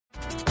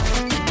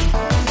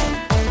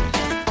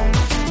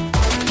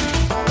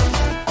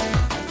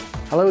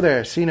Hello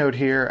there, C-Note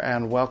here,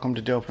 and welcome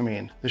to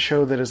Dopamine, the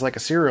show that is like a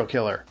serial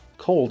killer,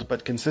 cold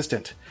but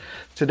consistent.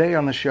 Today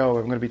on the show,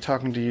 I'm going to be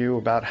talking to you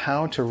about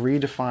how to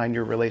redefine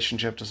your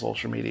relationship to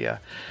social media.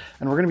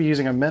 And we're going to be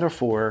using a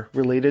metaphor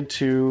related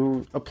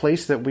to a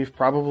place that we've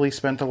probably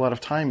spent a lot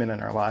of time in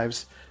our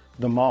lives,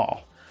 the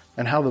mall.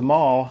 And how the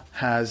mall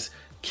has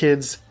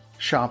kids,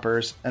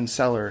 shoppers, and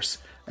sellers.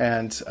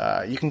 And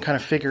you can kind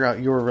of figure out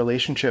your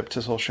relationship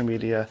to social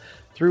media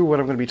through what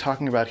I'm going to be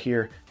talking about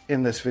here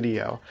in this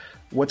video.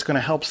 What's going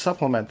to help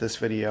supplement this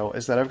video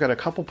is that I've got a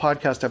couple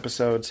podcast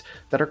episodes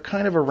that are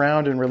kind of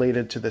around and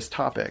related to this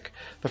topic.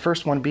 The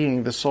first one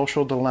being the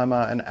social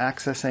dilemma and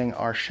accessing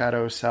our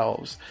shadow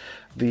selves.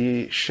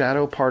 The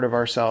shadow part of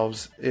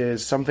ourselves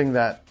is something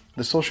that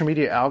the social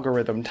media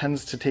algorithm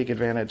tends to take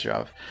advantage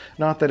of.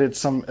 Not that it's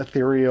some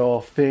ethereal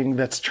thing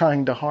that's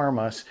trying to harm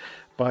us,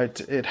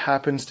 but it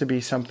happens to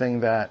be something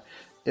that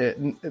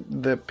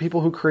the people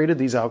who created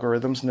these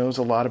algorithms knows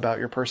a lot about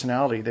your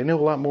personality. They know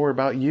a lot more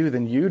about you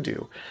than you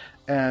do.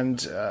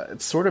 And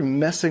it's sort of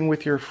messing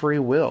with your free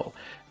will.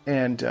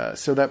 And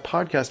so that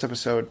podcast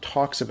episode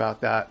talks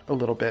about that a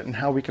little bit and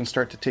how we can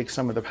start to take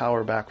some of the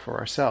power back for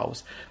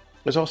ourselves.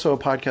 There's also a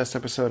podcast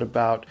episode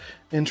about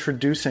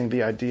introducing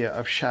the idea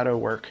of shadow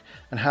work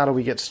and how do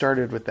we get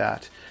started with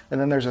that.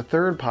 And then there's a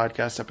third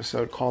podcast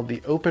episode called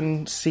The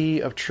Open Sea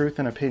of Truth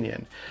and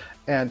Opinion.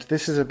 And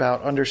this is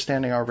about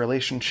understanding our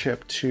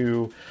relationship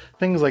to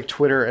things like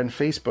Twitter and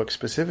Facebook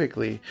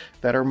specifically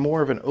that are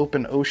more of an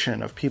open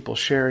ocean of people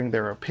sharing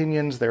their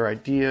opinions, their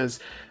ideas,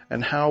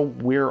 and how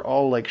we're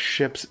all like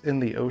ships in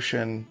the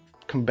ocean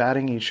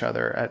combating each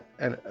other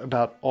at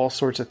about all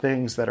sorts of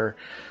things that are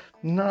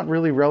not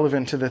really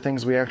relevant to the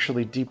things we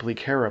actually deeply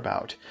care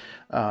about.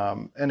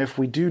 And if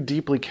we do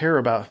deeply care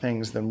about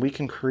things, then we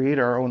can create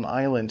our own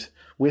island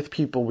with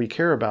people we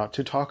care about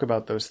to talk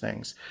about those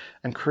things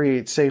and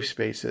create safe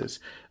spaces.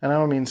 And I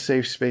don't mean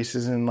safe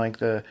spaces in like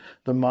the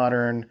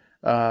modern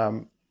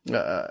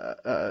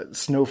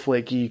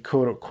snowflakey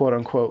quote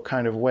unquote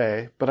kind of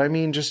way, but I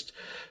mean just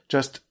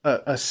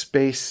a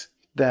space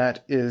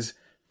that is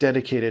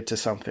dedicated to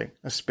something,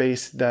 a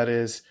space that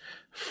is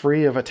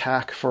free of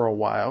attack for a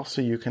while,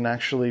 so you can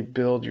actually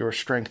build your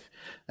strength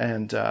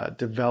and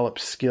develop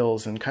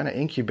skills and kind of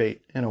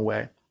incubate in a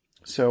way.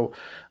 So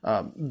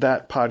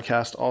that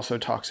podcast also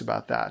talks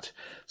about that.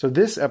 So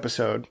this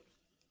episode,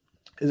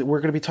 we're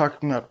going to be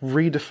talking about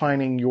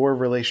redefining your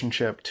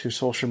relationship to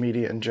social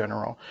media in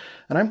general.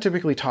 And I'm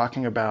typically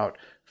talking about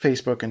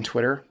Facebook and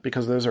Twitter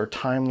because those are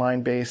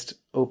timeline-based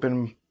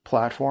open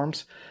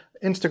platforms.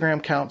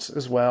 Instagram counts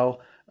as well.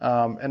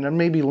 And then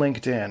maybe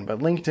LinkedIn, but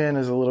LinkedIn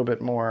is a little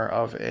bit more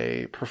of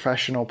a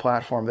professional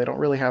platform. They don't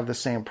really have the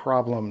same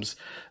problems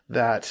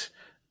that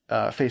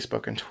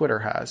Facebook and Twitter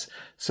has.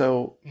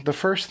 So the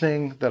first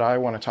thing that I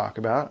want to talk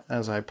about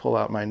as I pull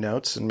out my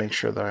notes and make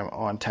sure that I'm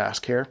on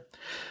task here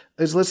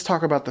is let's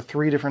talk about the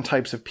three different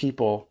types of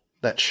people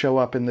that show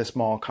up in this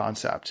mall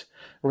concept.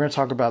 We're going to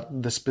talk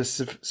about the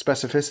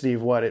specificity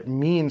of what it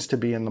means to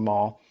be in the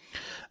mall.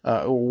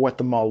 What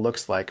the mall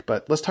looks like.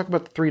 But let's talk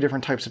about the three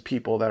different types of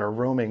people that are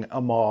roaming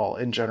a mall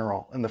in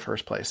general in the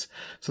first place.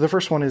 So the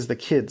first one is the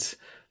kids.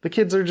 The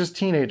kids are just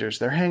teenagers.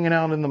 They're hanging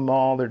out in the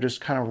mall. They're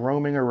just kind of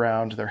roaming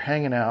around. They're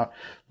hanging out.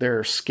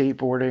 They're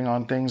skateboarding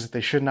on things that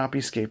they should not be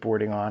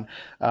skateboarding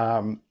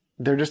on.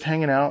 They're just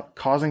hanging out,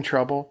 causing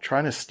trouble,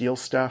 trying to steal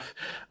stuff,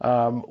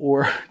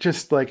 or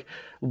just like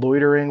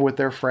loitering with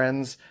their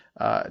friends,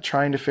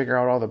 trying to figure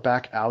out all the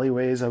back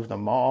alleyways of the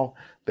mall.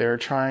 They're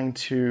trying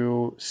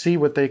to see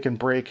what they can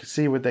break,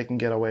 see what they can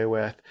get away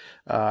with,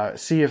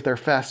 see if they're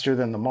faster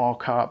than the mall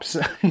cops,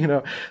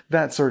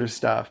 that sort of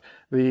stuff.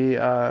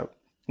 The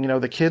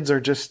kids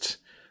are just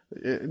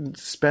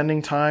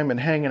spending time and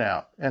hanging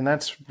out, and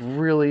that's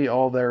really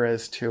all there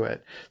is to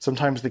it.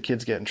 Sometimes the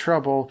kids get in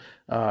trouble.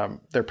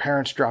 Their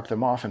parents drop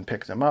them off and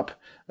pick them up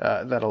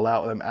that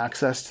allow them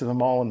access to the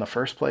mall in the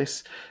first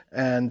place.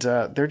 And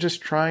they're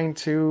just trying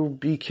to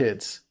be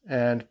kids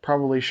and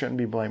probably shouldn't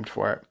be blamed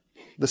for it.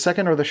 The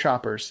second are the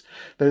shoppers.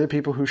 They're the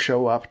people who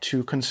show up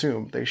to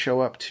consume. They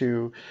show up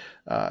to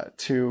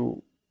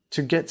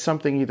get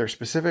something either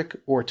specific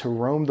or to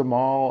roam the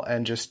mall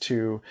and just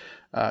to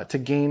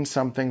gain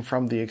something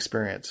from the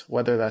experience,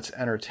 whether that's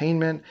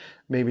entertainment,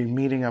 maybe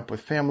meeting up with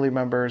family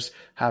members,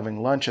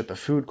 having lunch at the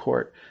food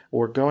court,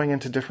 or going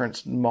into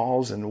different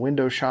malls and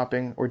window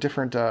shopping, or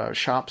different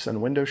shops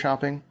and window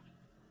shopping,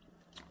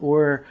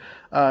 or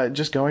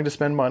just going to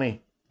spend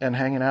money and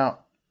hanging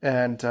out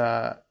and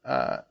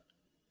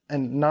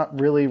not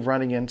really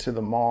running into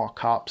the mall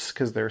cops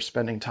because they're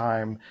spending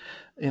time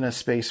in a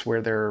space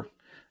where they're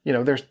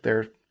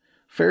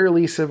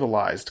fairly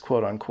civilized,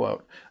 quote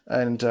unquote,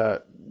 and they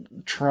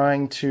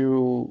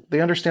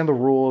understand the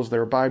rules,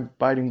 they're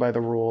abiding by the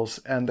rules,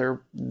 and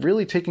they're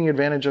really taking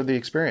advantage of the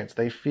experience.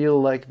 They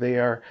feel like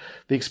the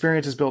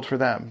experience is built for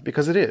them,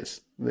 because it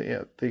is.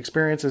 The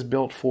experience is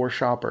built for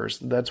shoppers.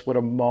 That's what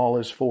a mall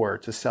is for,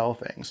 to sell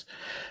things.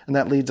 And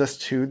that leads us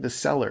to the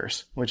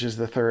sellers, which is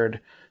the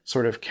third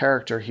sort of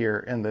character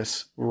here in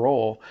this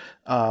role.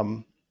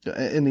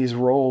 in these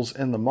roles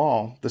in the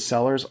mall, the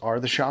sellers are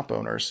the shop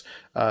owners.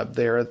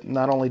 They're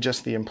not only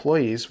just the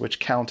employees, which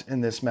count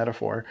in this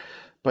metaphor,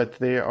 but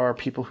they are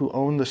people who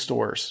own the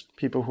stores,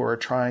 people who are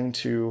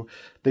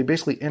they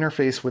basically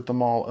interface with the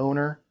mall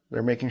owner.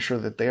 They're making sure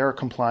that they are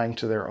complying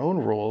to their own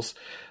rules.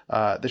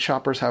 The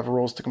shoppers have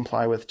rules to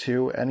comply with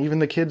too, and even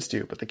the kids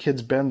do, but the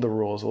kids bend the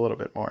rules a little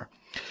bit more.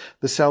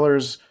 The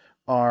sellers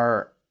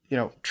are,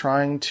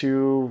 trying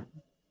to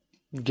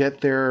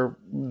get their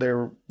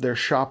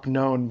shop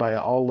known by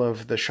all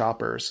of the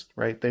shoppers,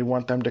 right? They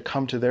want them to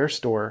come to their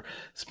store,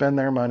 spend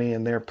their money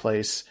in their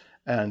place,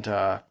 and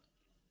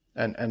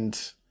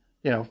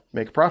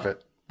make a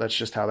profit. That's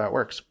just how that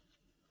works.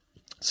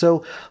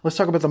 So let's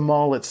talk about the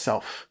mall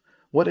itself.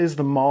 What is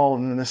the mall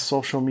in this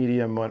social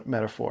media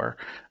metaphor?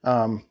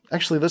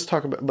 Actually,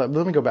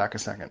 let me go back a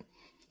second.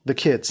 The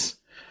kids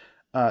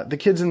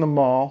in the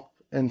mall,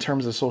 in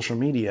terms of social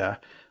media,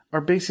 are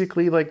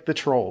basically like the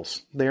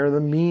trolls. They're the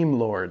meme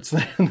lords.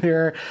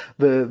 They're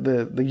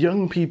the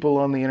young people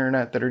on the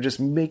internet that are just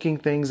making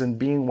things and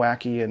being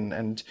wacky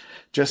and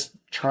just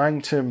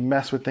trying to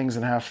mess with things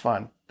and have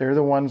fun. They're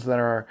the ones that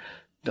are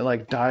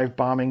like dive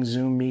bombing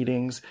Zoom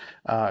meetings,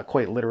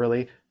 quite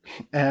literally.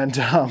 And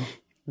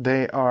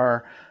they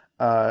are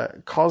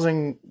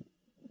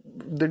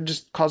they're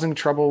just causing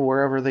trouble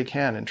wherever they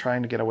can and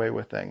trying to get away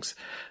with things.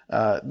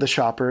 The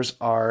shoppers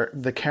are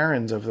the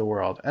Karens of the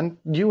world. And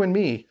you and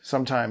me,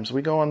 sometimes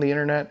we go on the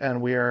internet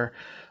and we are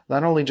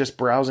not only just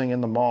browsing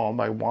in the mall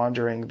by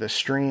wandering the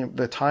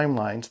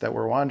timelines that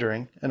we're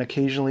wandering, and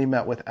occasionally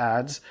met with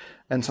ads.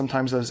 And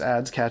sometimes those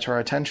ads catch our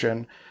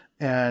attention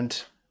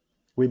and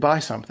we buy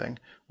something,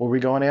 or we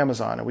go on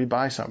Amazon and we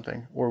buy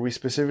something, or we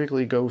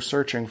specifically go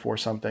searching for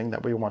something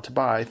that we want to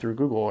buy through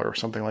Google or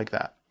something like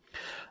that.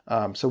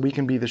 So we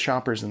can be the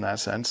shoppers in that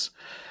sense.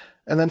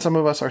 And then some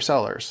of us are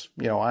sellers.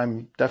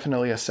 I'm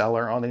definitely a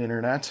seller on the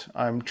internet.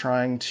 I'm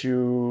trying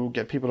to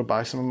get people to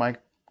buy some of my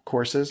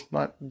courses.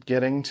 I'm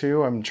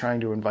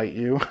trying to invite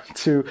you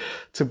to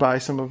buy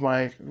some of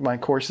my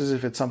courses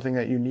if it's something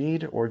that you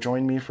need, or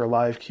join me for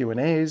live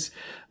Q&As.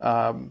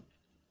 There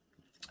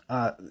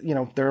are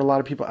a lot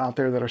of people out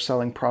there that are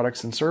selling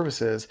products and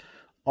services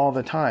all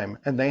the time,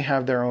 and they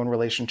have their own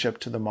relationship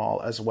to the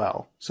mall as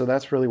well. So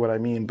that's really what I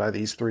mean by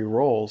these three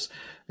roles,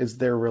 is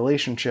their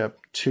relationship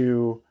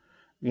to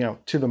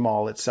the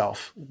mall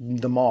itself,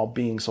 the mall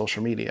being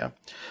social media.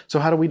 So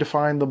how do we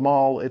define the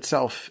mall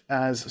itself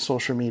as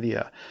social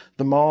media?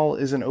 The mall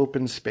is an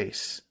open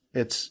space.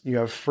 You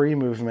have free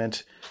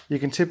movement. You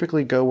can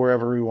typically go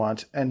wherever you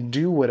want and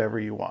do whatever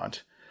you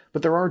want,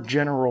 but there are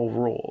general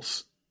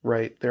rules.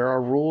 Right? There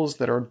are rules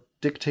that are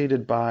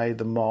dictated by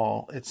the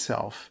mall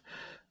itself.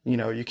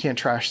 You can't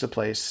trash the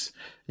place.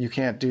 You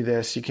can't do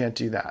this. You can't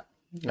do that.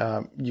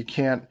 You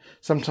can't,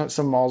 sometimes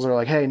some malls are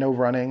like, hey, no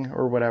running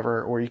or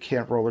whatever, or you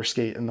can't roller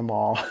skate in the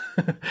mall.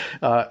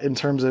 In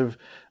terms of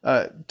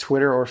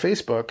Twitter or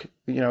Facebook,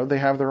 they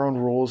have their own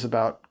rules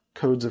about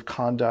codes of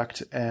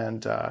conduct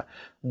and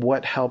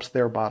what helps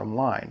their bottom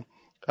line.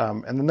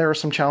 And then there are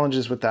some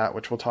challenges with that,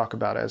 which we'll talk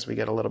about as we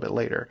get a little bit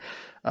later.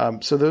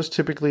 So those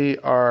typically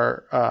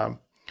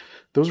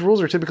those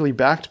rules are typically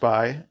backed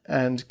by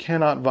and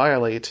cannot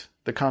violate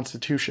the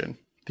Constitution,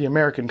 the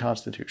American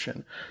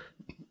Constitution.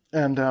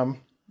 And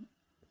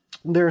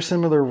there are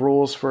similar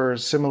rules for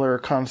similar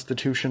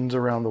constitutions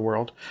around the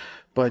world,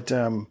 but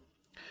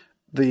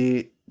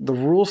the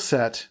rule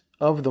set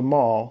of the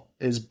mall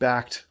is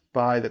backed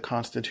by the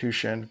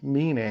Constitution,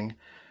 meaning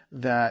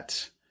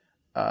that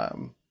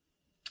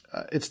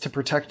it's to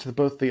protect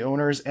both the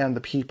owners and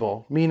the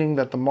people, meaning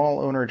that the mall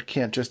owner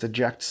can't just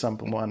eject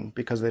someone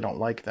because they don't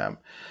like them.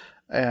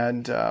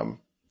 And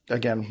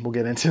again, we'll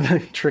get into the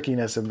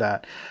trickiness of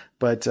that.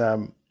 But,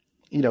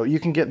 you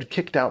can get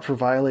kicked out for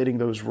violating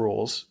those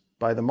rules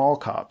by the mall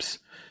cops.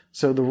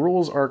 So the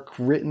rules are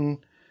written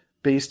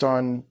based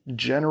on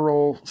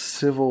general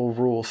civil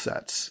rule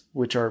sets,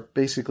 which are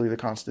basically the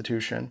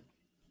Constitution.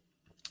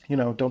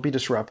 Don't be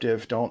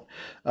disruptive. Don't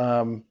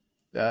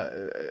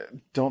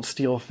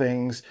steal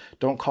things,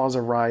 don't cause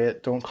a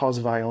riot, don't cause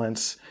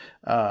violence,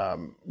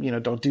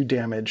 don't do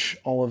damage.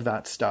 All of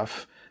that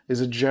stuff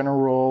is a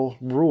general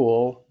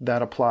rule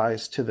that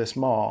applies to this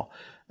mall.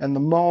 And the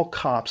mall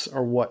cops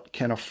are what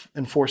can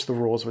enforce the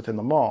rules within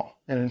the mall.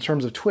 And in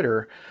terms of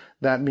Twitter,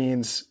 that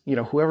means,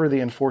 whoever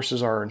the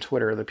enforcers are on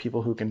Twitter, the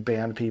people who can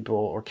ban people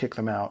or kick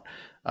them out.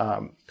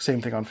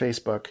 Same thing on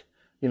Facebook.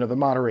 The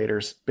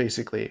moderators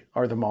basically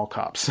are the mall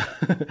cops.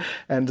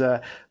 And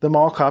the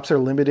mall cops are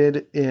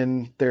limited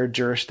in their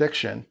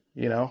jurisdiction.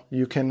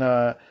 You can,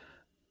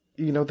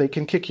 they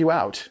can kick you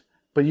out,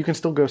 but you can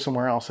still go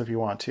somewhere else if you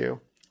want to.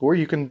 Or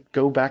you can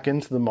go back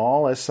into the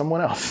mall as someone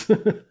else.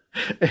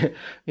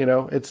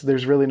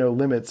 There's really no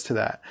limits to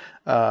that.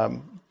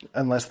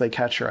 Unless they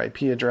catch your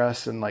IP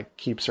address and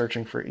keep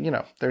searching for,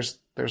 there's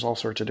all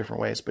sorts of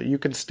different ways, but you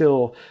can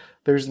still,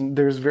 there's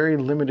very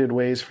limited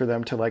ways for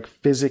them to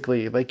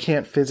they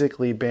can't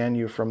physically ban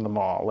you from the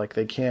mall.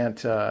 They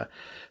can't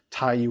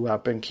tie you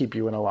up and keep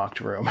you in a locked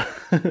room,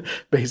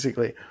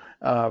 basically.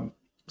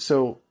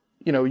 So,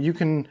 you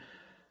can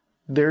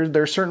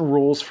there's certain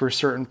rules for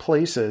certain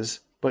places,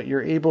 but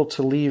you're able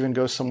to leave and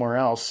go somewhere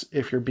else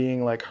if you're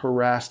being like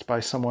harassed by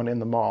someone in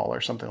the mall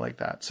or something like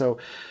that. So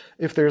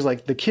if there's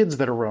like the kids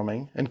that are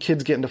roaming, and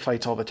kids get into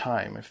fights all the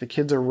time, if the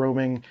kids are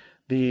roaming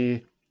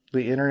the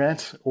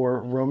internet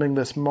or roaming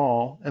this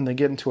mall and they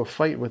get into a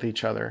fight with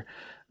each other,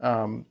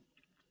 the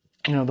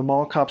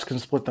mall cops can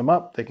split them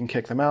up, they can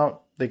kick them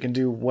out, they can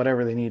do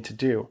whatever they need to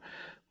do.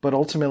 But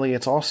ultimately,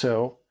 it's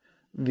also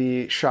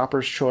the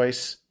shopper's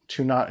choice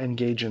to not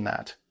engage in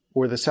that,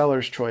 or the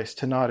seller's choice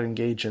to not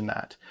engage in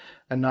that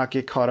and not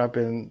get caught up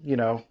in,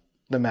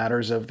 the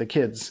matters of the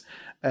kids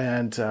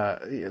and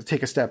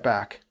take a step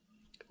back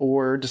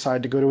or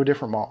decide to go to a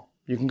different mall.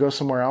 You can go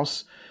somewhere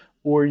else,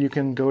 or you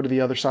can go to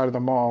the other side of the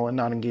mall and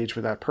not engage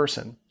with that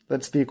person.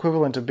 That's the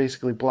equivalent of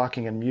basically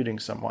blocking and muting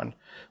someone.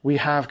 We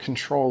have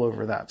control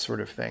over that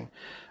sort of thing,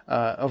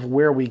 of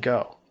where we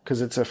go,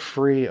 because it's a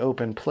free,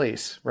 open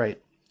place,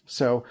 right?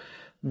 So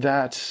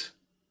that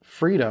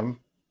freedom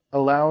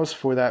allows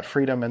for that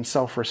freedom and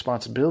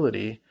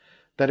self-responsibility,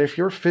 that if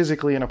you're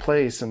physically in a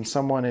place and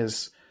someone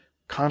is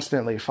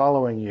constantly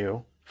following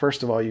you,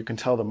 first of all, you can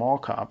tell the mall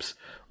cops,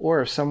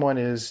 or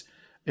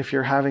if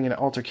you're having an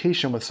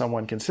altercation with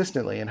someone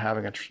consistently and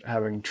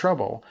having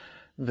trouble,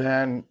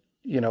 then,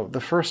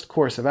 the first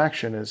course of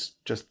action is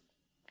just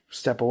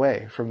step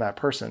away from that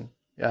person.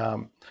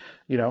 So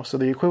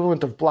the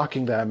equivalent of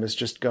blocking them is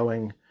just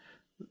going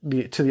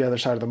to the other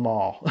side of the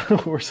mall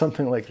or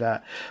something like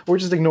that, or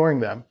just ignoring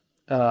them.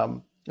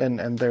 And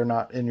they're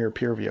not in your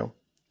peer view.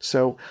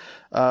 So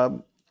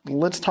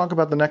let's talk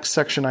about the next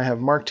section I have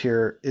marked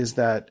here, is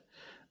that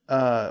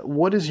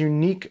what is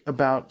unique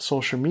about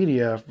social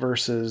media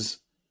versus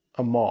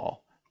a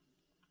mall,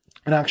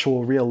 an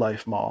actual real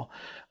life mall.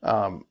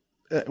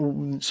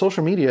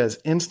 Social media is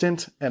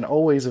instant and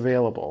always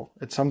available.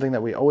 It's something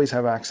that we always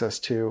have access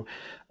to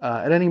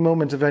at any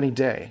moment of any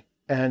day.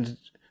 And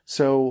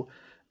so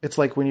it's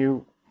like when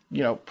you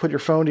put your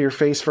phone to your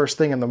face first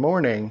thing in the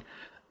morning,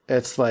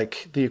 it's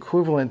like the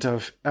equivalent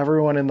of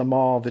everyone in the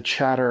mall, the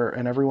chatter,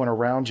 and everyone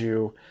around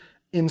you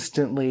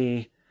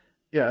instantly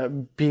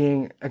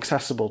being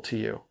accessible to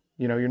you.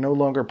 You're no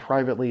longer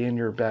privately in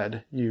your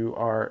bed. You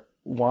are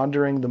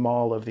wandering the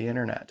mall of the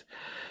internet.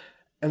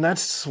 And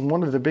that's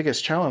one of the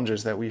biggest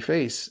challenges that we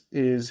face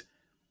is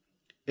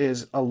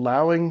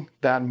allowing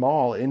that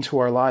mall into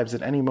our lives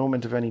at any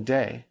moment of any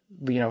day.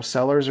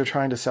 Sellers are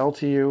trying to sell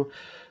to you.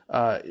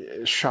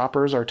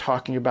 Shoppers are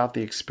talking about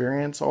the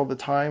experience all the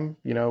time,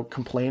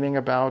 complaining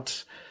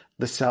about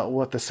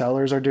what the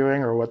sellers are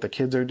doing or what the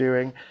kids are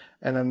doing.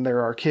 And then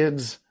there are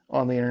kids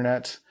on the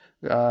internet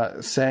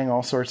saying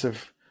all sorts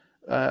of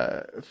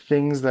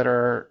things that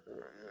are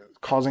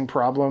causing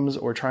problems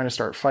or trying to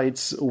start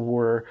fights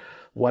or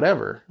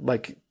whatever.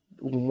 Like,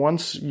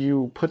 once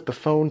you put the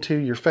phone to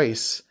your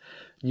face,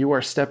 you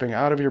are stepping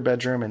out of your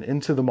bedroom and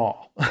into the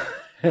mall.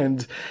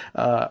 And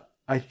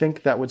I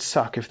think that would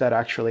suck if that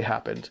actually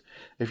happened.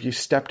 If you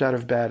stepped out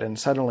of bed and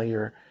suddenly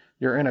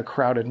you're in a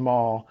crowded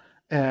mall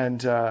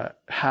and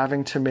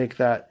having to make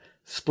that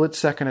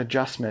split-second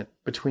adjustment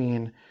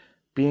between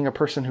being a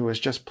person who is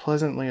just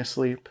pleasantly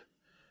asleep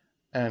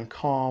and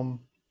calm,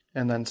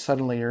 and then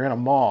suddenly you're in a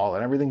mall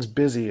and everything's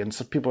busy and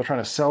so people are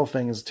trying to sell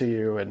things to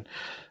you, and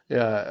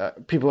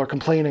people are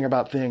complaining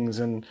about things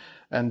and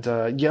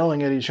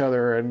yelling at each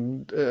other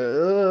and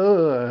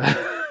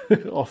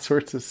all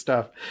sorts of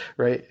stuff,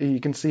 right? You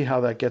can see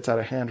how that gets out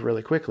of hand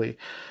really quickly.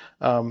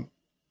 And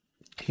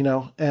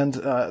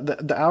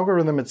the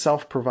algorithm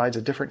itself provides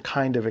a different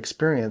kind of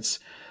experience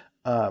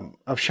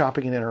of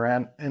shopping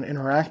and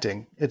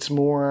interacting. It's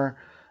more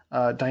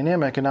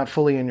dynamic and not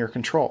fully in your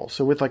control.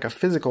 So with like a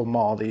physical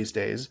mall these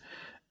days,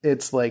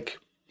 it's like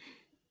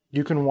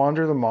you can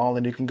wander the mall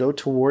and you can go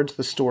towards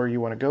the store you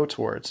want to go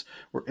towards,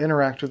 or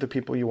interact with the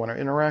people you want to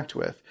interact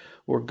with,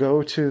 or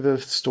go to the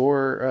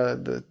store,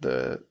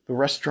 the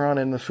restaurant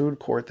in the food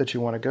court that you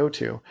want to go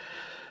to.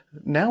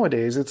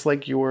 Nowadays, it's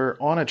like you're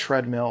on a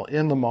treadmill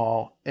in the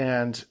mall,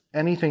 and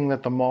anything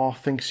that the mall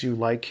thinks you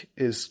like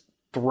is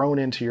thrown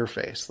into your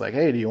face. Like,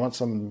 hey, do you want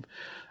some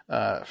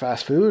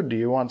fast food? Do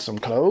you want some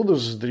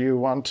clothes? Do you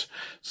want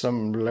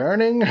some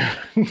learning?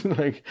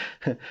 Like,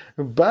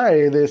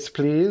 buy this,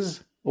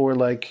 please. Or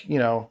like,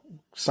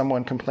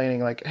 someone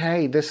complaining like,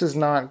 hey, this is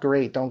not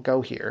great, don't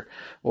go here.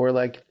 Or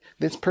like,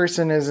 this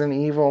person is an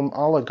evil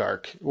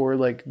oligarch. Or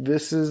like,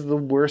 this is the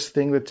worst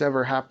thing that's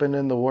ever happened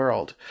in the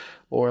world.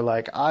 Or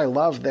like, I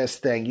love this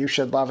thing, you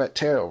should love it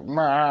too.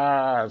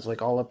 It's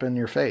like all up in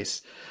your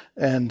face.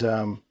 And,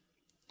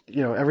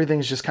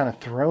 everything's just kind of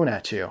thrown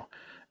at you.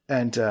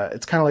 And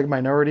it's kind of like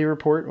Minority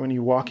Report when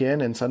you walk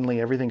in and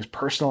suddenly everything's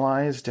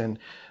personalized, and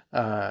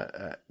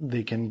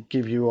they can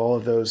give you all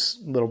of those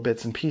little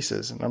bits and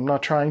pieces. And I'm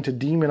not trying to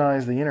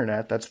demonize the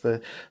internet. That's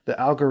the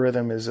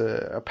algorithm is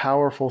a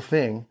powerful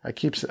thing. I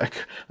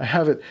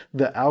have it,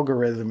 the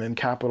algorithm, in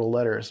capital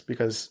letters,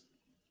 because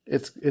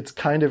it's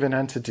kind of an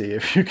entity,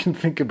 if you can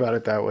think about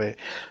it that way.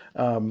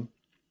 I'm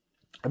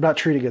not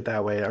treating it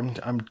that way.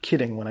 I'm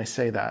kidding when I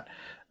say that.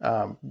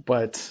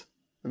 But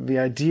the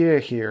idea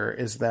here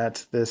is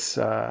that this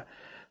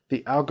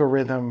the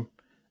algorithm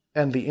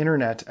and the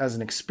internet as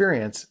an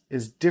experience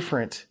is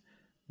different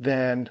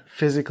than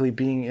physically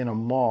being in a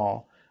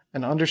mall,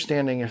 and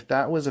understanding if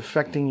that was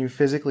affecting you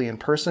physically in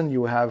person,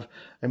 you have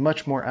a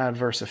much more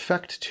adverse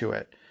effect to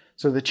it.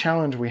 So the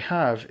challenge we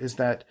have is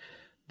that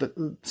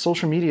the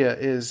social media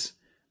is,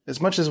 as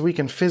much as we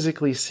can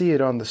physically see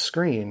it on the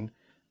screen,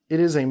 it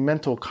is a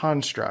mental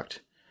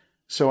construct.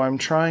 So I'm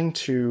trying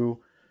to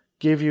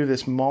give you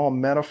this mall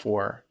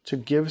metaphor to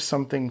give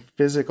something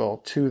physical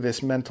to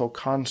this mental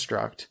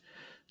construct,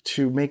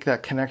 to make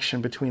that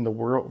connection between the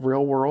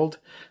real world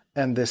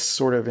and this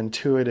sort of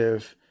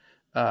intuitive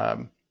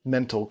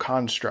mental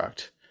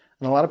construct.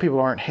 And a lot of people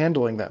aren't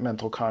handling that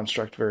mental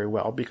construct very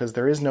well because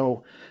there is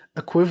no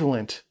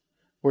equivalent,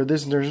 or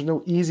there's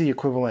no easy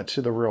equivalent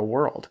to the real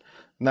world.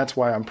 And that's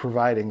why I'm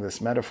providing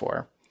this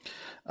metaphor.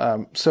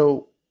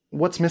 So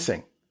what's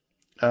missing?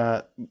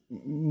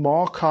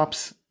 Mall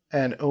cops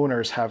and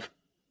owners have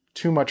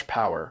too much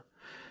power.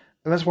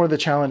 And that's one of the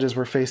challenges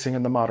we're facing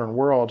in the modern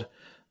world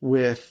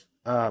with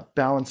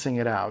balancing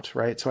it out,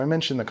 right? So I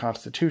mentioned the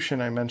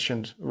Constitution, I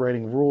mentioned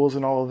writing rules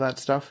and all of that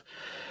stuff.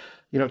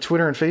 You know,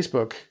 Twitter and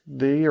Facebook,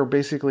 they are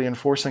basically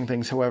enforcing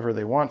things however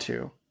they want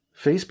to.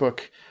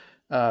 Facebook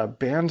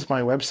banned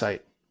my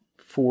website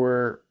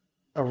for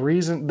a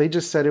reason. They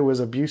just said it was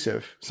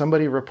abusive.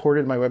 Somebody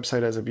reported my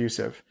website as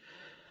abusive.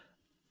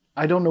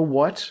 I don't know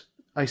what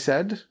I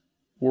said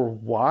or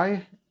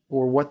why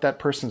or what that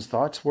person's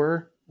thoughts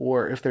were,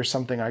 or if there's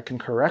something I can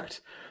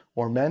correct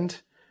or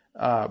mend.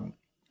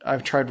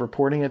 I've tried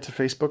reporting it to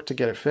Facebook to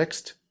get it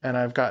fixed, and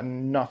I've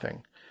gotten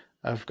nothing.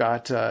 I've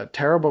got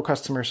terrible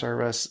customer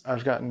service.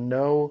 I've gotten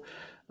no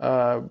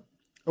a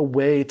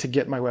way to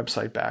get my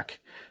website back.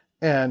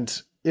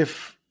 And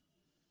if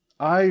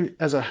I,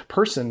 as a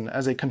person,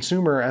 as a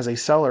consumer, as a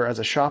seller, as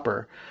a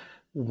shopper,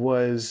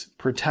 was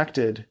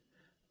protected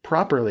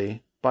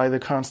properly by the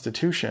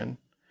Constitution,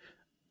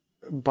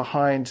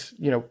 behind,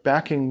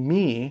 backing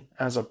me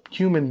as a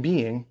human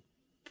being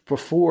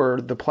before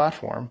the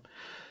platform,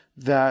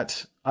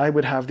 that I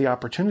would have the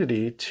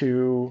opportunity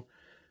to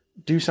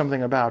do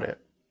something about it,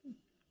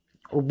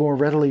 or more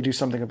readily do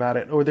something about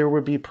it, or there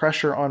would be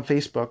pressure on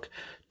Facebook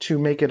to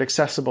make it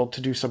accessible to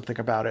do something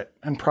about it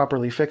and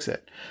properly fix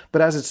it.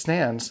 But as it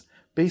stands,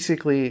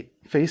 basically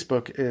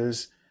Facebook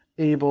is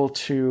able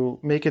to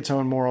make its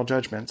own moral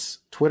judgments.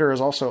 Twitter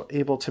is also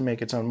able to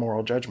make its own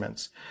moral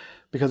judgments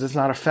because it's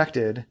not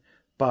affected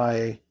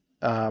by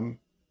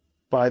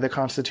the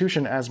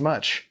Constitution as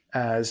much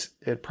as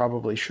it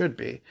probably should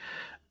be.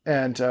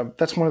 And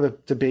that's one of the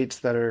debates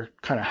that are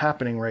kind of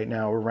happening right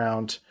now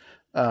around,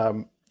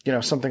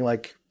 something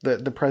like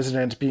the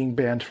president being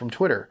banned from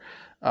Twitter.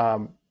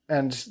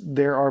 And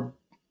there are,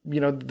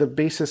 the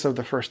basis of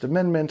the First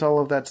Amendment, all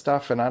of that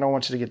stuff. And I don't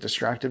want you to get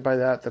distracted by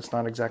that. That's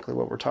not exactly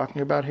what we're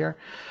talking about here.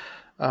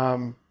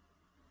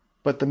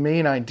 But the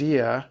main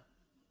idea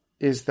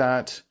is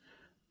that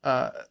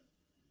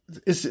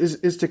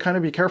is to kind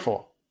of be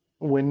careful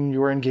when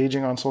you're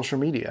engaging on social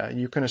media.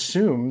 You can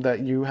assume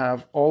that you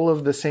have all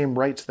of the same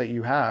rights that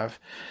you have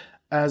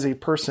as a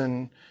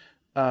person,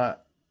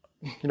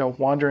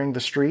 wandering the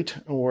street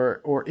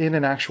or in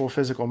an actual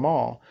physical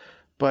mall.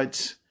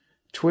 But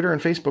Twitter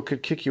and Facebook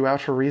could kick you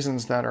out for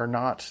reasons that are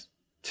not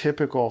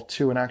typical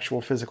to an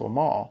actual physical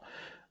mall.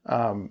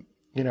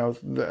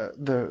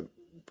 The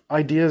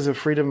ideas of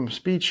freedom of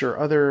speech or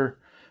other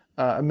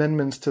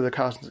amendments to the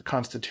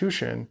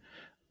Constitution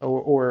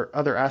or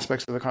other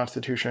aspects of the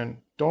Constitution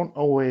don't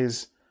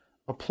always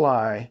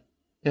apply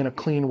in a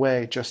clean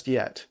way just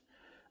yet.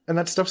 And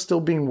that stuff's still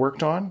being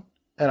worked on.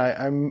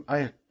 And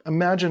I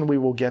imagine we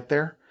will get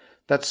there.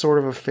 That's sort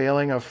of a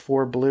failing of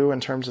 4Blue in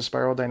terms of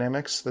spiral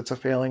dynamics. That's a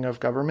failing of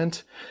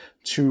government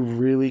to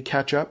really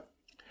catch up.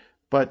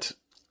 But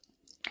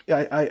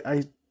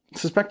I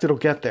suspect it'll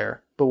get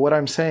there. But what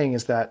I'm saying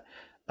is that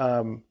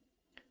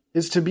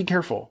is to be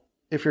careful.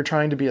 If you're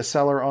trying to be a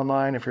seller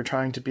online, if you're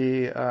trying to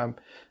be,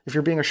 if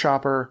you're being a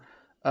shopper,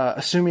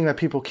 assuming that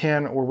people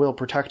can or will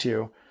protect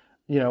you,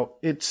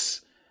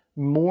 it's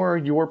more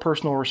your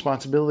personal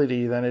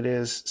responsibility than it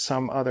is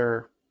some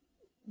other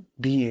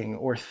being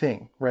or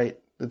thing, right?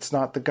 It's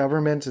not the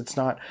government. It's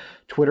not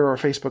Twitter or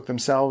Facebook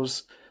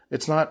themselves.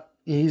 It's not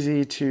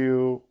easy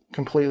to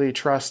completely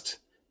trust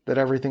that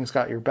everything's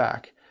got your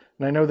back.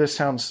 And I know this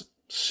sounds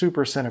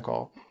super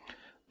cynical,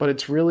 but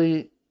it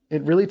really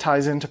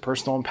ties into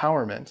personal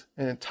empowerment,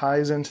 and it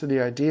ties into the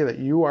idea that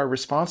you are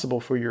responsible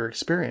for your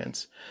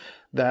experience,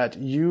 that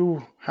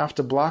you have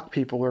to block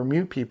people or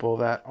mute people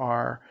that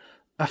are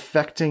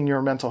affecting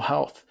your mental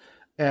health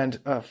and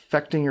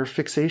affecting your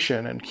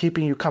fixation and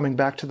keeping you coming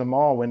back to the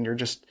mall when you're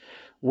just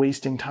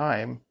wasting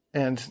time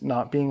and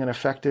not being an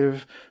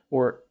effective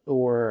or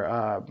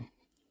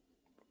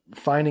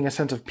finding a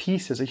sense of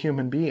peace as a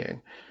human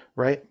being,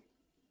 right?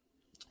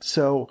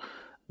 So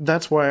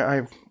that's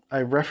why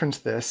I reference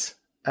this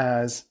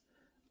as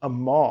a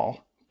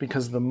mall,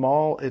 because the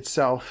mall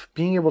itself,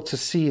 being able to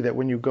see that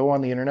when you go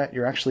on the internet,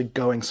 you're actually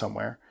going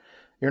somewhere.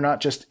 You're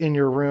not just in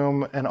your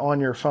room and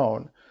on your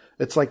phone.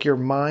 It's like your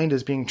mind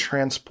is being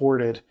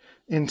transported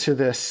into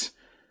this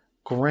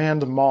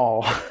grand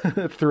mall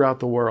throughout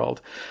the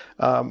world.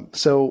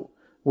 So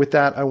with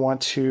that, I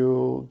want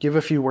to give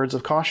a few words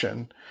of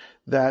caution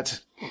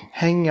that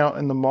hanging out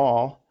in the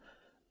mall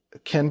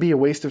can be a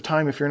waste of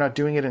time if you're not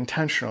doing it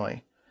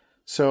intentionally.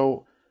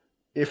 So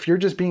if you're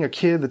just being a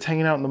kid that's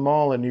hanging out in the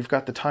mall and you've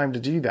got the time to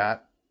do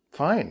that,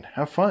 fine,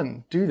 have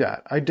fun, do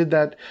that. I did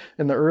that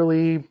in the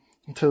early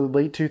to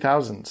late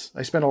 2000s.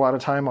 I spent a lot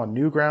of time on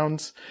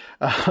Newgrounds.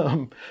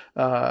 I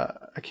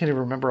can't even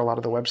remember a lot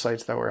of the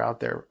websites that were out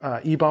there.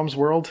 eBaum's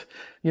World,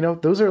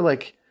 those are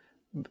like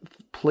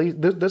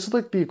that's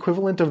like the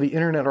equivalent of the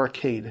internet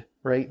arcade,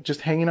 right?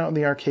 Just hanging out in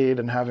the arcade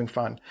and having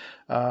fun.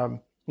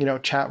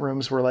 Chat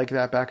rooms were like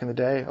that back in the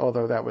day,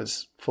 although that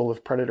was full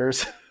of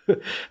predators.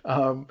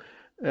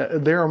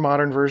 There are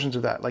modern versions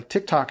of that. Like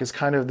TikTok is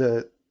kind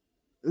of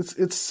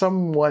it's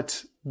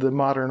somewhat the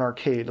modern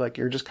arcade. Like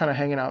you're just kind of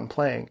hanging out and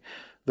playing,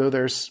 though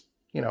there's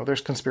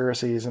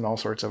conspiracies and all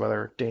sorts of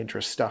other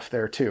dangerous stuff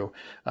there too.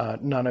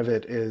 None of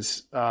it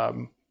is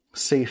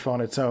safe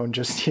on its own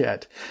just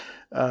yet.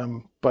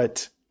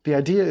 But the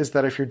idea is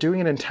that if you're doing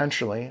it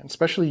intentionally,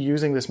 especially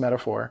using this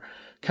metaphor,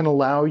 can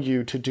allow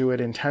you to do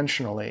it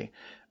intentionally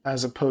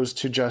as opposed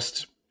to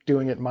just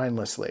doing it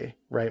mindlessly,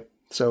 right?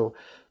 So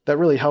that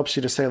really helps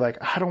you to say, like,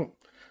 I don't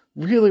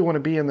really want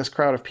to be in this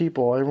crowd of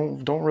people. I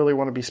don't really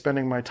want to be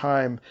spending my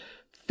time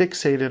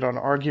fixated on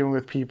arguing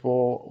with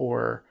people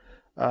or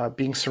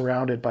being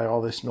surrounded by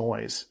all this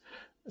noise.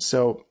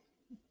 So,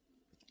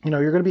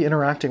 you're going to be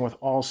interacting with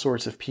all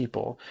sorts of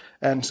people.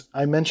 And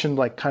I mentioned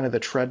like kind of the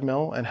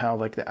treadmill and how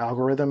like the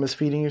algorithm is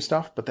feeding you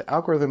stuff, but the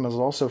algorithm is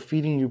also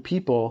feeding you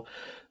people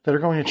that are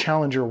going to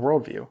challenge your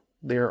worldview.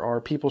 There are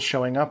people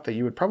showing up that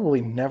you would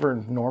probably never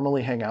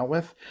normally hang out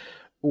with,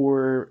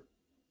 or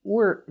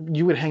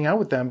you would hang out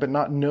with them but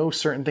not know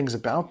certain things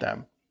about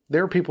them.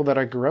 There are people that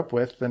I grew up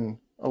with, and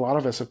a lot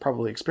of us have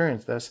probably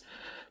experienced this,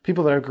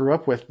 people that I grew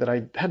up with that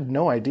I had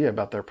no idea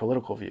about their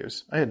political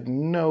views. I had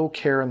no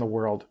care in the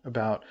world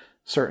about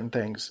certain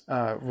things,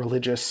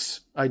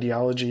 religious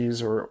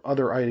ideologies or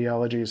other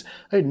ideologies.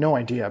 I had no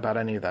idea about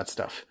any of that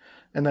stuff.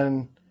 And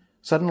then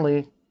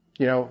suddenly,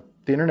 the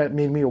internet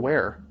made me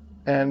aware,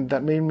 and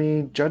that made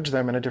me judge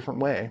them in a different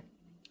way.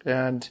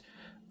 And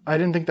I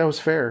didn't think that was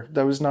fair.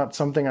 That was not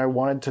something I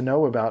wanted to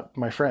know about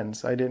my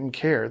friends. I didn't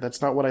care.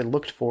 That's not what I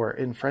looked for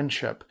in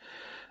friendship.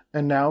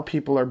 And now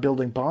people are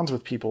building bonds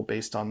with people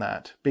based on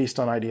that, based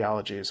on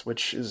ideologies,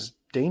 which is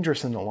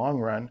dangerous in the long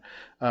run.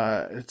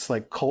 It's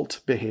like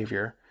cult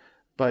behavior.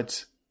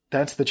 But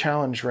that's the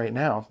challenge right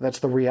now. That's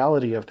the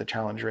reality of the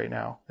challenge right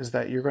now, is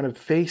that you're going to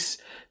face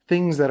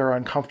things that are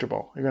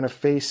uncomfortable. You're going to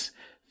face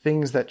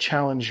things that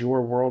challenge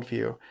your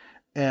worldview.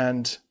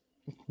 And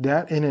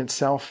that in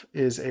itself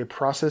is a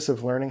process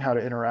of learning how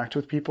to interact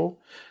with people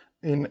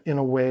in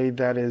a way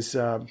that is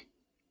a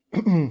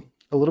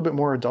little bit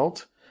more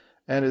adult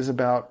and is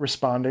about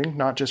responding,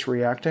 not just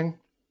reacting.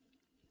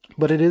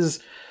 But it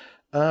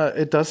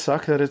does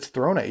suck that it's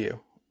thrown at you.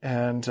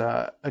 And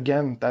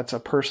again, that's a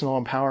personal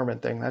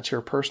empowerment thing. That's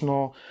your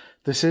personal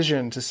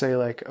decision to say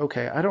like,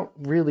 okay, I don't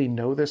really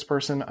know this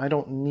person. I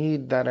don't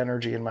need that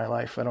energy in my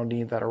life. I don't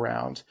need that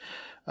around.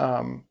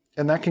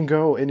 And that can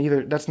go in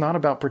either, that's not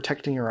about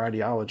protecting your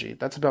ideology.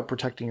 That's about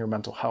protecting your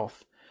mental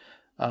health.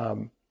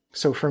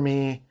 So for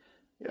me,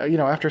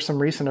 after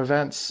some recent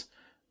events,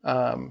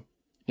 I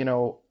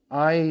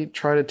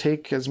try to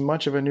take as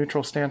much of a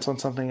neutral stance on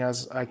something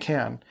as I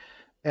can.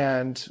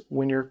 And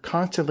when you're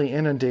constantly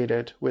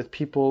inundated with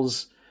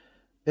people's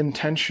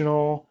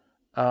intentional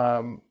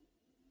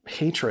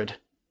hatred,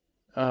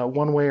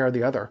 one way or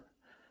the other,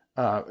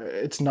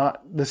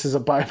 this is a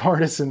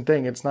bipartisan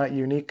thing. It's not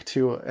unique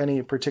to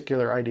any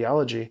particular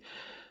ideology.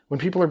 When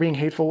people are being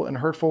hateful and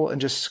hurtful and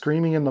just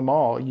screaming in the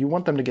mall, you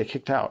want them to get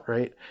kicked out,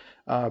 right?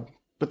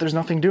 But there's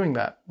nothing doing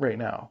that right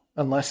now,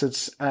 unless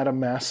it's at a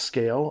mass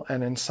scale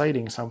and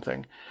inciting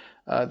something.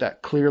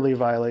 That clearly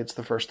violates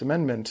the First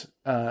Amendment.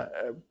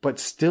 But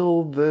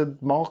still, the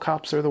mall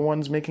cops are the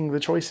ones making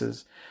the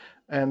choices.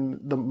 And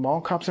the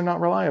mall cops are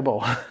not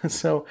reliable.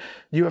 So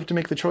you have to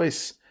make the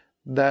choice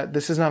that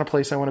this is not a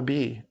place I want to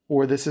be,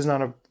 or this is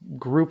not a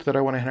group that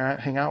I want to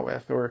hang out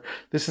with, or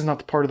this is not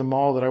the part of the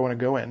mall that I want to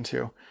go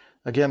into.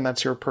 Again,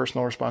 that's your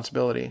personal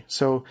responsibility.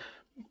 So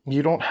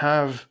you don't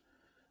have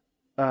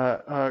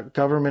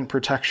government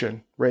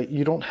protection, right?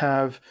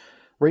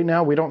 Right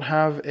now, we don't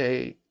have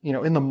in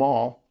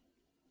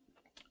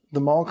the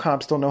mall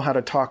cops don't know how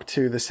to talk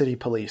to the city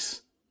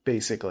police,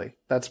 basically.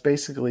 That's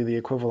basically the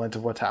equivalent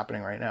of what's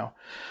happening right now.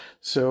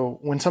 So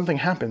when something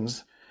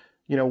happens,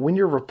 when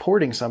you're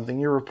reporting something,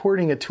 you're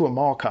reporting it to a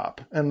mall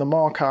cop. And the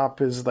mall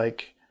cop is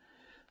like,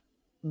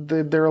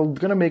 they're going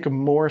to make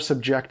more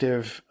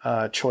subjective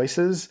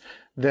choices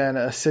than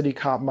a city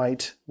cop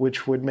might,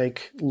 which would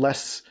make more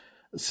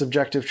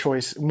subjective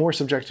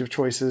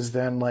choices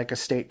than like a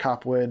state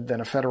cop would,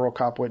 than a federal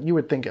cop would. You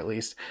would think, at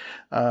least.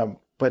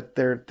 But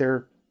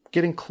they're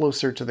getting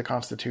closer to the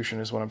Constitution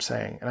is what I'm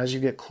saying. And as you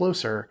get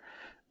closer,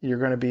 you're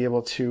going to be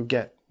able to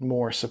get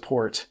more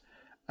support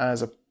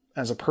as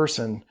a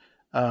person.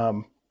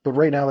 But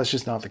right now, that's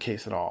just not the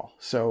case at all.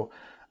 So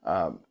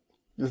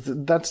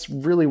That's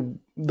really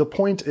the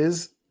point,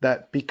 is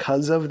that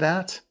because of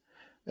that,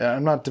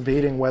 I'm not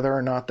debating whether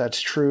or not that's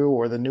true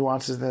or the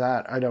nuances of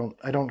that. I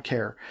don't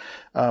care.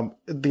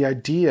 The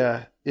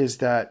idea is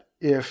that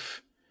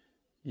if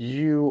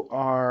you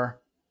are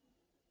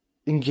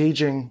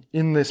engaging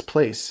in this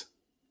place,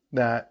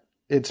 that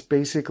it's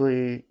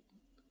basically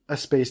a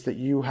space that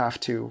you have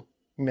to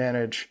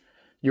manage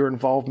your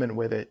involvement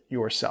with it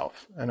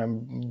yourself. And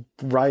I'm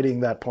riding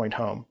that point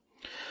home.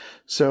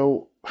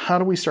 So how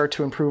do we start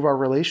to improve our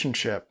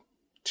relationship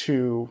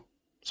to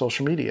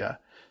social media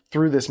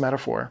through this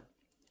metaphor?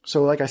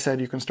 So like I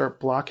said, you can start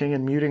blocking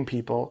and muting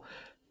people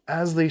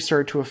as they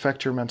start to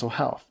affect your mental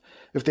health.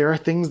 If there are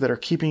things that are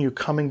keeping you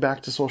coming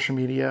back to social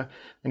media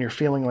and you're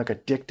feeling like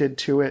addicted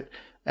to it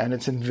and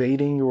it's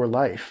invading your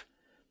life,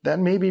 that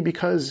may be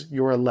because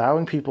you're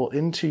allowing people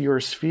into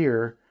your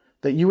sphere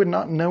that you would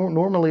not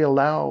normally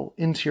allow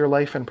into your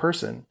life in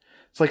person.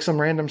 It's like some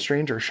random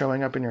stranger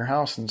showing up in your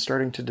house and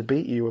starting to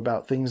debate you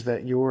about things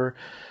that you're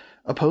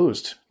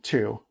opposed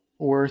to,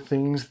 or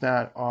things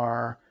that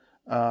are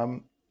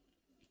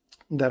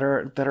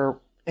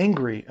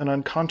angry and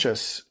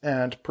unconscious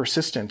and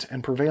persistent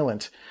and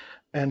prevalent,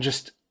 and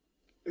just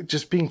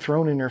being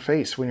thrown in your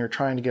face when you're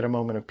trying to get a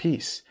moment of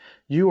peace.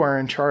 You are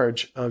in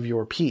charge of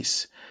your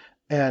peace.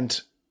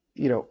 And,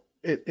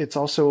 it's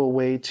also a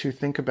way to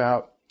think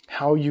about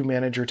how you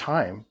manage your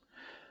time.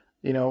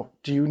 Do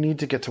you need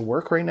to get to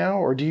work right now,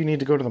 or do you need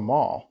to go to the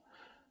mall?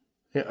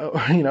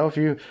 If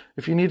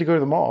you need to go to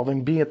the mall,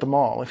 then be at the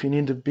mall. If you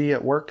need to be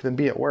at work, then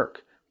be at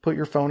work. Put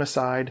your phone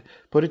aside,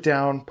 put it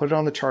down, put it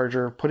on the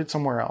charger, put it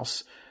somewhere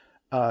else,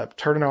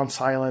 turn it on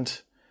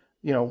silent,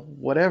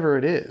 whatever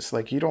it is.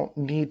 Like, you don't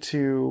need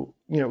to,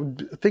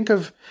 think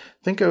of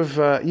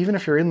even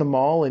if you're in the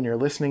mall and you're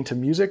listening to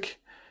music,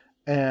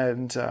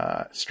 and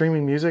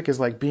streaming music is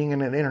like being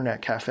in an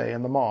internet cafe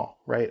in the mall,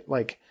 right?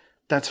 Like,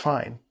 that's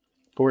fine.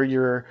 Or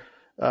you're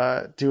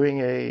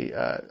doing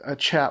a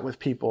chat with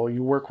people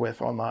you work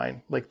with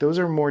online. Like, those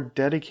are more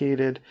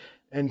dedicated,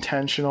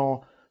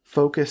 intentional,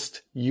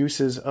 focused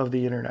uses of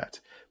the internet.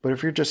 But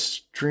if you're just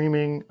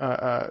streaming,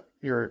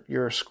 you're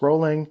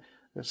scrolling,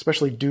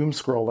 especially doom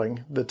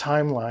scrolling the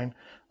timeline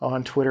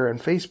on Twitter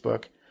and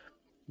Facebook,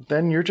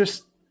 then you're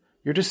just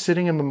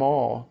sitting in the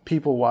mall,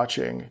 people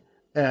watching,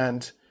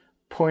 and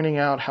pointing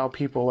out how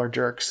people are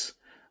jerks,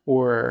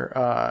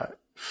 or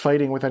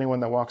fighting with anyone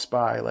that walks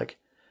by. Like,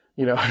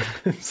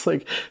 it's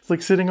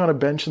like sitting on a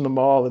bench in the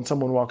mall and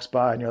someone walks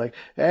by and you're like,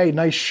 "Hey,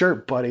 nice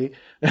shirt, buddy."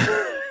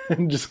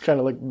 And just kind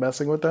of like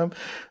messing with them.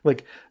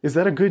 Like, is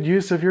that a good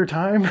use of your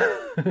time?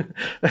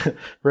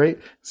 Right?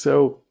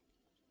 So,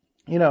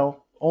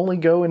 only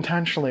go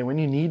intentionally when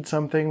you need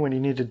something, when you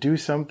need to do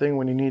something,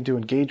 when you need to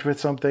engage with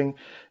something,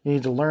 you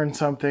need to learn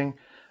something.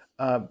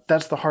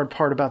 That's the hard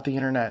part about the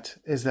internet,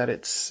 is that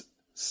it's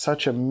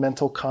such a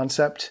mental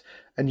concept,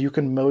 and you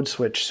can mode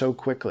switch so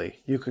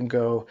quickly. You can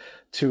go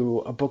to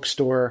a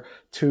bookstore,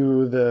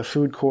 to the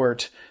food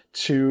court,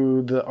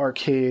 to the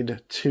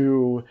arcade,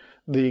 to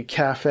the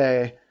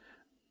cafe,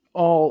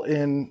 all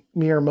in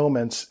mere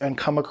moments, and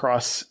come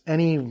across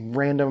any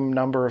random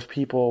number of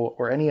people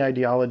or any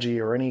ideology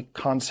or any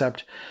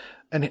concept,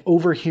 and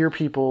overhear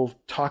people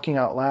talking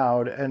out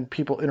loud and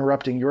people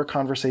interrupting your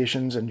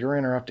conversations and you're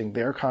interrupting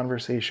their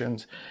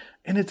conversations.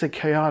 And it's a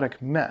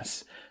chaotic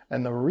mess.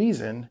 And the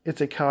reason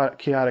it's a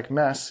chaotic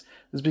mess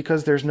is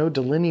because there's no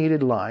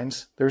delineated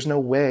lines. There's no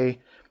way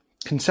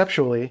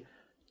conceptually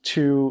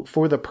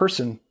for the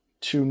person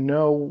to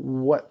know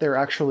what they're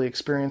actually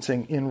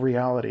experiencing in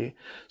reality.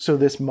 So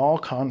this mall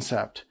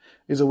concept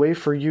is a way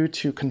for you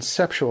to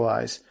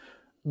conceptualize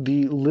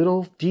the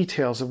little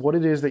details of what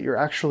it is that you're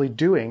actually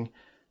doing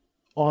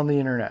on the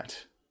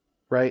internet,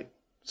 right?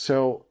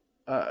 So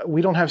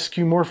we don't have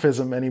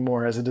skeuomorphism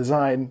anymore as a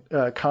design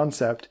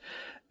concept.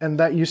 And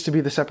that used to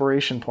be the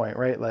separation point,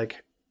 right?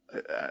 Like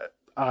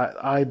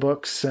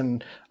iBooks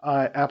and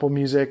Apple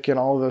Music and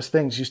all of those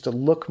things used to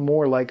look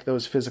more like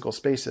those physical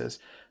spaces.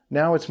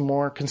 Now it's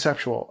more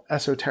conceptual,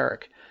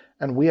 esoteric,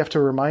 and we have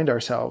to remind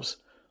ourselves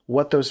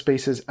what those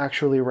spaces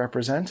actually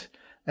represent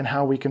and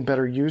how we can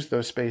better use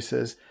those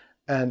spaces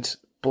and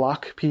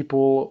block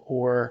people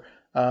or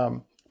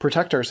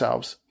protect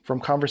ourselves from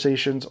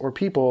conversations or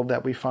people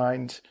that we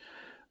find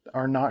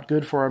are not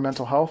good for our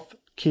mental health,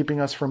 keeping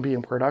us from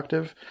being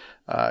productive,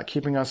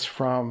 keeping us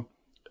from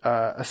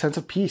a sense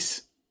of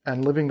peace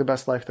and living the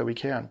best life that we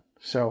can.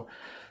 So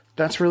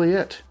that's really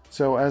it.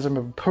 So as I'm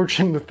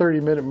approaching the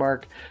 30-minute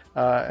mark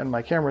and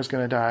my camera's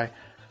going to die,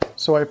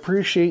 so I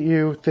appreciate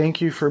you. Thank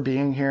you for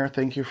being here.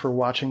 Thank you for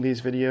watching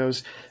these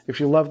videos.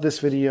 If you love this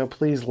video,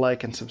 please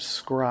like and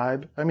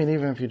subscribe. I mean,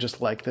 even if you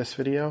just like this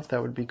video,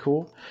 that would be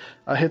cool.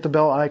 Hit the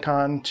bell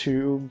icon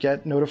to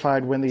get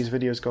notified when these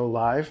videos go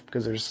live,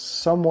 because there's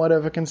somewhat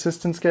of a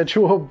consistent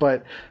schedule,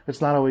 but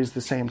it's not always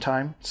the same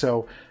time.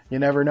 So you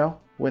never know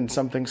when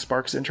something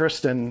sparks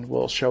interest and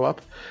will show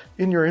up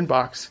in your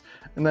inbox.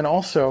 And then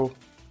also,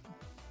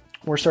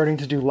 we're starting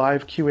to do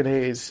live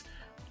Q&As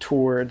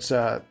towards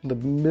the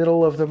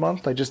middle of the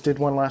month. I just did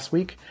one last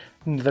week.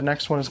 The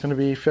next one is going to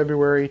be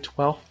February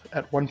 12th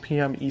at 1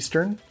 p.m.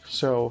 Eastern.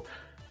 So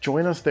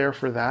join us there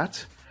for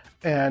that.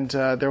 And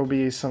there will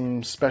be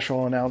some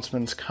special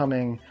announcements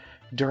coming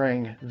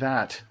during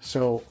that.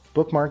 So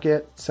bookmark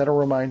it, set a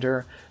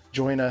reminder,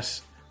 join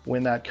us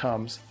when that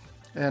comes.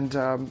 And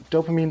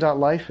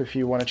dopamine.life if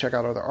you want to check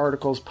out other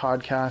articles,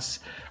 podcasts,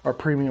 our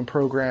premium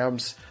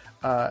programs.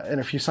 And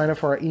if you sign up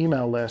for our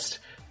email list,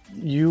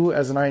 you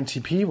as an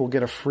INTP will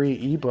get a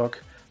free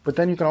ebook, but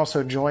then you can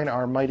also join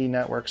our Mighty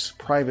Networks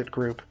private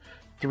group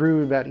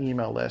through that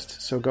email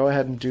list. So go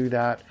ahead and do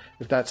that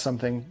if that's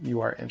something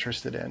you are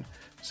interested in.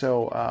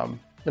 So,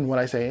 and when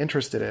I say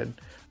interested in,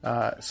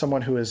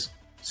 someone who is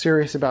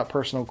serious about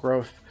personal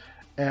growth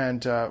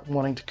and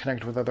wanting to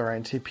connect with other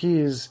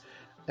INTPs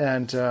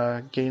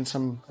and gain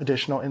some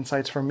additional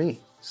insights from me.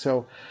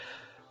 So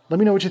let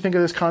me know what you think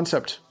of this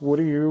concept.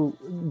 Do you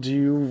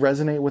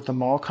resonate with the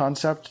mall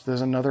concept?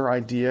 Does another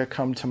idea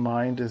come to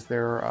mind? Is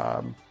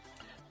there,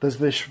 does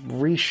this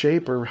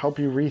reshape or help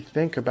you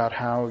rethink about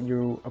how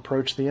you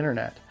approach the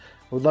internet?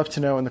 I would love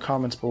to know in the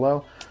comments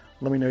below.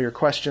 Let me know your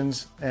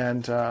questions,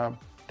 and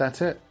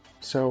that's it.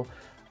 So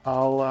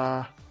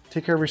I'll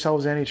take care of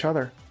yourselves and each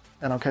other,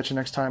 and I'll catch you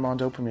next time on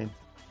Dopamine.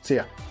 See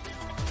ya.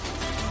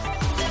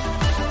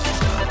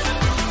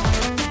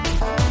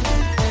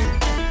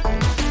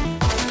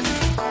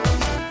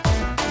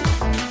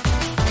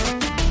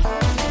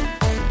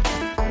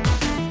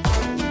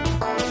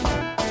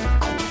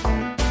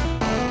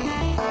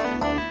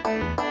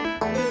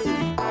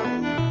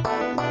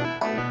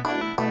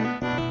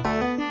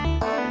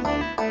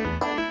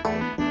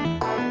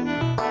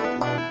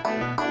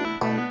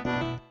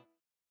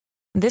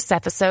 This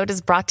episode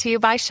is brought to you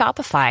by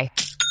Shopify.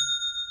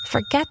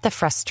 Forget the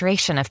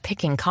frustration of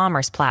picking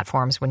commerce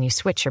platforms when you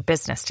switch your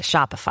business to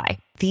Shopify,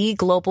 the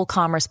global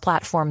commerce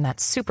platform that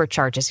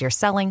supercharges your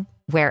selling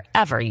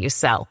wherever you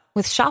sell.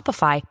 With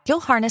Shopify, you'll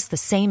harness the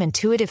same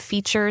intuitive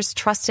features,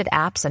 trusted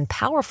apps, and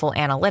powerful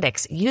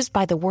analytics used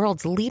by the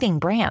world's leading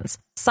brands.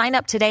 Sign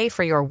up today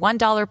for your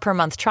 $1 per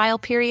month trial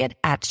period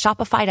at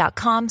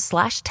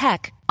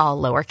shopify.com/tech,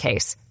 all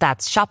lowercase.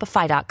 That's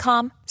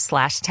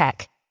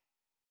shopify.com/tech.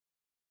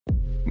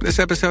 This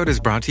episode is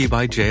brought to you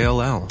by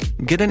JLL.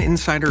 Get an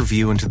insider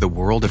view into the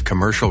world of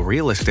commercial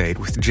real estate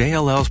with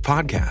JLL's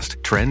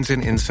podcast, Trends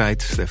and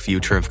Insights, the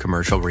Future of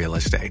Commercial Real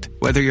Estate.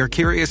 Whether you're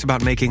curious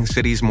about making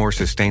cities more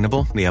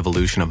sustainable, the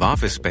evolution of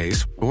office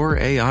space, or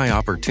AI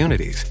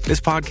opportunities, this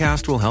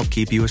podcast will help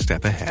keep you a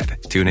step ahead.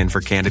 Tune in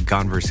for candid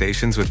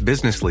conversations with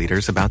business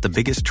leaders about the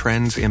biggest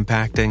trends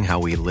impacting how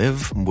we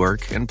live,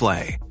 work, and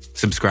play.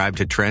 Subscribe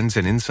to Trends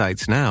and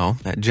Insights now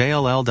at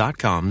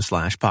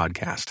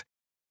jll.com/podcast.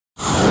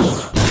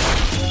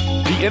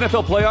 The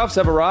NFL playoffs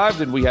have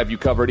arrived, and we have you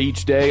covered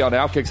each day on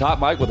Outkick's Hot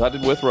Mic with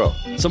Hutton Withrow.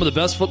 Some of the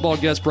best football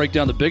guests break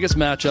down the biggest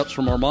matchups,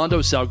 from Armando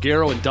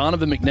Salguero and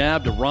Donovan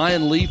McNabb to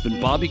Ryan Leaf and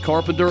Bobby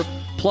Carpenter,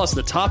 plus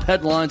the top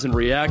headlines and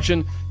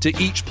reaction to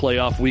each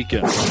playoff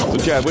weekend. So,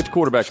 Chad, which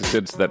quarterback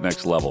ascends to that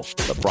next level?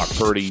 Brock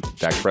Purdy,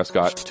 Dak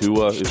Prescott,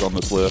 Tua is on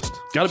this list.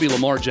 Got to be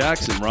Lamar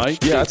Jackson, right?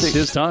 Yeah, it's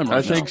his time right now.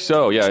 I think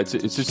so. Yeah, it's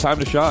his time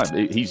to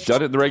shine. He's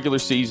done it in the regular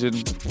season.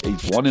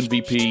 He's won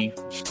MVP.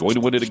 He's going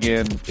to win it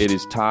again. It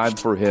is time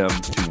for him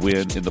to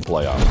win in the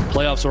playoffs.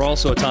 Playoffs are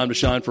also a time to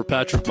shine for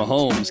Patrick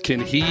Mahomes.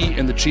 Can he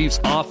and the Chiefs'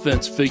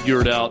 offense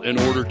figure it out in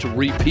order to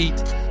repeat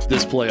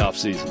this playoff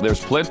season? There's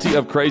plenty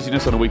of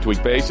craziness on a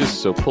week-to-week basis,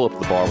 so pull up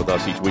the bar with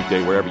us each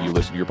weekday wherever you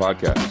listen to your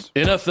podcasts.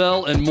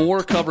 NFL and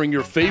more, covering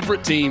your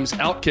favorite teams.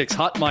 Outkick's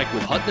Hot Mic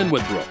with Hutton and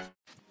Withrow.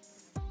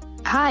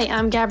 Hi,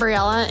 I'm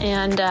Gabriella,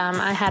 and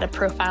I had a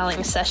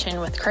profiling session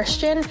with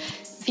Christian.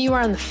 If you are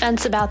on the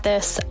fence about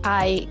this,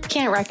 I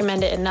can't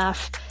recommend it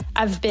enough.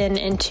 I've been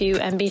into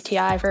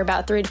MBTI for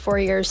about 3 to 4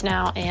 years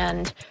now,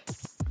 and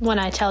when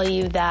I tell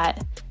you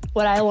that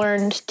what I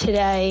learned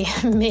today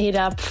made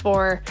up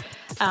for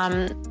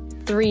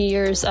 3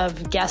 years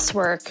of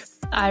guesswork,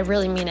 I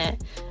really mean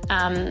it.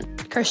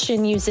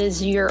 Christian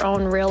uses your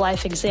own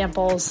real-life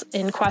examples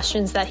in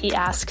questions that he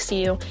asks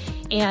you,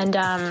 and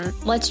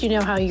lets you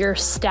know how your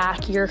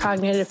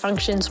cognitive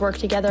functions work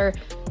together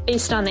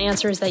based on the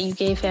answers that you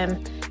gave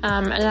him.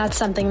 And that's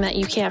something that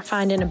you can't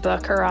find in a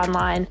book or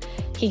online.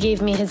 He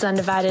gave me his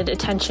undivided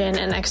attention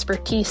and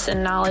expertise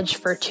and knowledge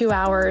for 2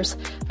 hours,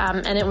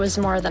 and it was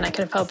more than I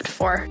could have hoped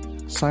for.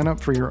 Sign up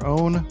for your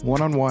own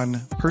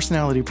one-on-one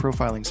personality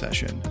profiling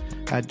session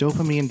at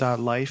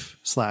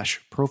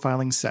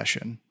dopamine.life/profiling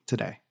session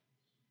today.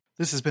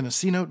 This has been a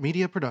C-Note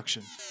Media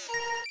production.